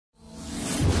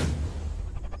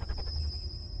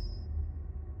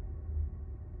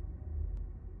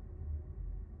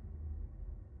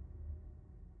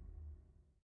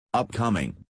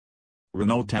Upcoming.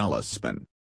 Renault Talisman.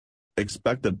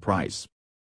 Expected price.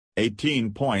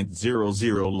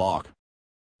 18.00 lakh.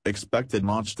 Expected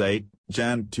launch date,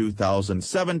 Jan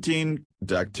 2017,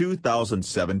 DEC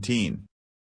 2017.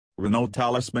 Renault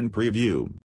Talisman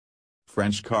Preview.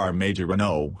 French car major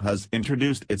Renault has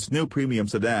introduced its new premium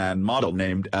sedan model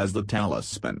named as the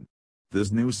Talisman. This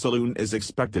new saloon is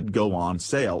expected to go on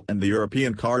sale in the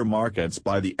European car markets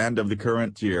by the end of the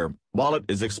current year, while it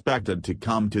is expected to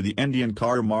come to the Indian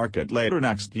car market later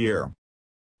next year.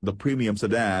 The premium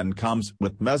sedan comes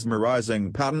with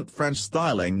mesmerizing patent French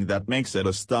styling that makes it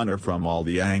a stunner from all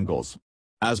the angles.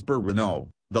 As per Renault,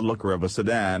 the looker of a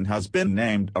sedan has been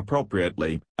named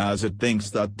appropriately, as it thinks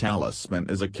that Talisman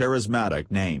is a charismatic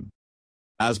name.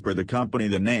 As per the company,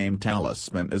 the name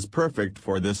Talisman is perfect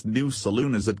for this new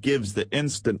saloon as it gives the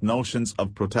instant notions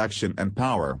of protection and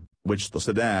power, which the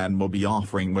sedan will be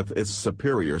offering with its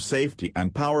superior safety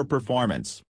and power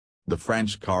performance. The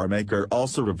French car maker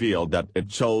also revealed that it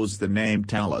chose the name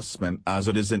Talisman as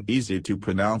it is an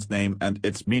easy-to-pronounce name and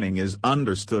its meaning is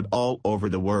understood all over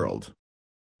the world.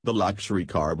 The luxury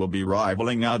car will be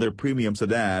rivaling other premium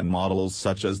sedan models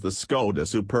such as the Skoda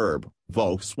Superb,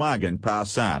 Volkswagen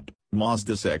Passat,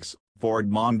 Mazda 6, Ford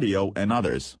Mondeo and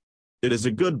others. It is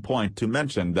a good point to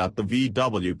mention that the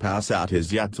VW Passat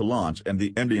is yet to launch in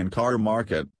the Indian car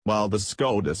market, while the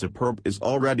Skoda Superb is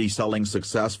already selling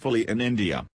successfully in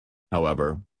India.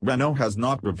 However, Renault has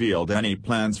not revealed any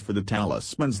plans for the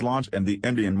Talisman's launch in the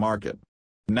Indian market.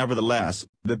 Nevertheless,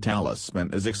 the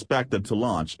Talisman is expected to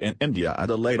launch in India at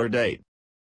a later date.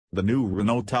 The new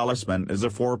Renault Talisman is a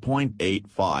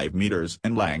 4.85 meters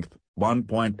in length,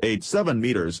 1.87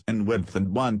 meters in width and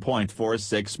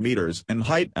 1.46 meters in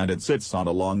height, and it sits on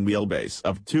a long wheelbase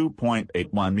of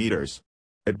 2.81 meters.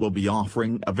 It will be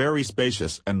offering a very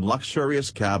spacious and luxurious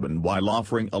cabin while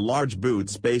offering a large boot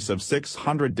space of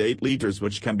 608 liters,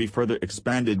 which can be further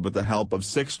expanded with the help of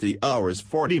 60 hours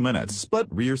 40 minutes split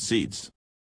rear seats.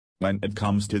 When it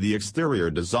comes to the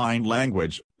exterior design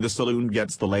language, the saloon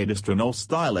gets the latest Renault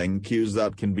styling cues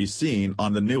that can be seen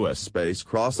on the newest space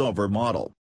crossover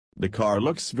model. The car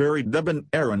looks very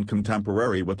debonair and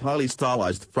contemporary with highly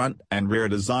stylized front and rear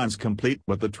designs complete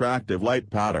with attractive light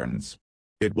patterns.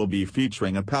 It will be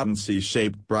featuring a patent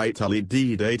C-shaped bright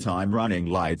LED daytime running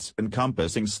lights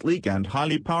encompassing sleek and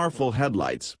highly powerful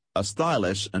headlights, a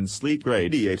stylish and sleek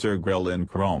radiator grille in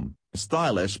chrome,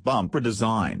 stylish bumper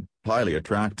design, highly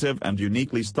attractive and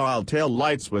uniquely styled tail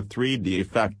lights with 3D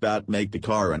effect that make the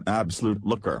car an absolute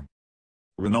looker.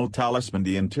 Renault Talisman.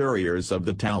 The interiors of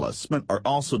the Talisman are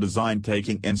also designed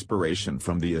taking inspiration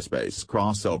from the E-Space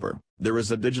crossover. There is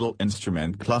a digital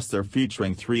instrument cluster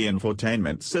featuring 3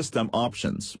 infotainment system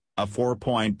options, a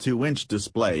 4.2-inch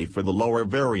display for the lower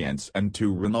variants and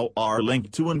 2 Renault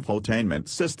R-Link 2 infotainment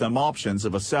system options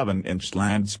of a 7-inch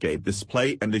landscape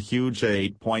display and a huge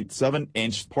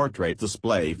 8.7-inch portrait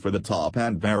display for the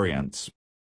top-end variants.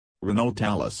 Renault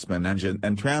Talisman engine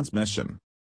and transmission.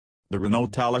 The Renault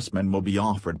Talisman will be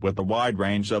offered with a wide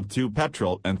range of 2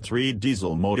 petrol and 3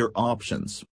 diesel motor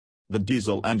options. The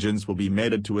diesel engines will be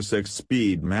mated to a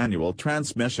 6-speed manual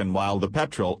transmission, while the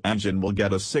petrol engine will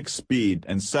get a 6-speed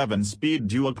and 7-speed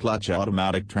dual-clutch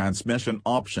automatic transmission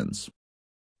options.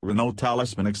 Renault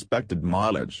Talisman expected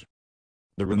mileage.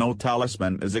 The Renault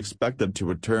Talisman is expected to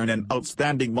return an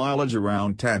outstanding mileage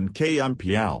around 10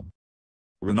 kmpl.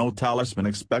 Renault Talisman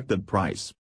expected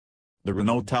price. The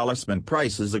Renault Talisman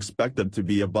price is expected to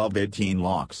be above 18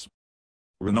 lakhs.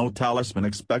 Renault Talisman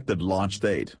expected launch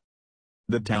date.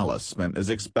 The Talisman is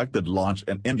expected launch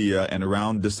in India in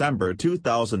around December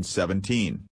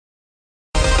 2017.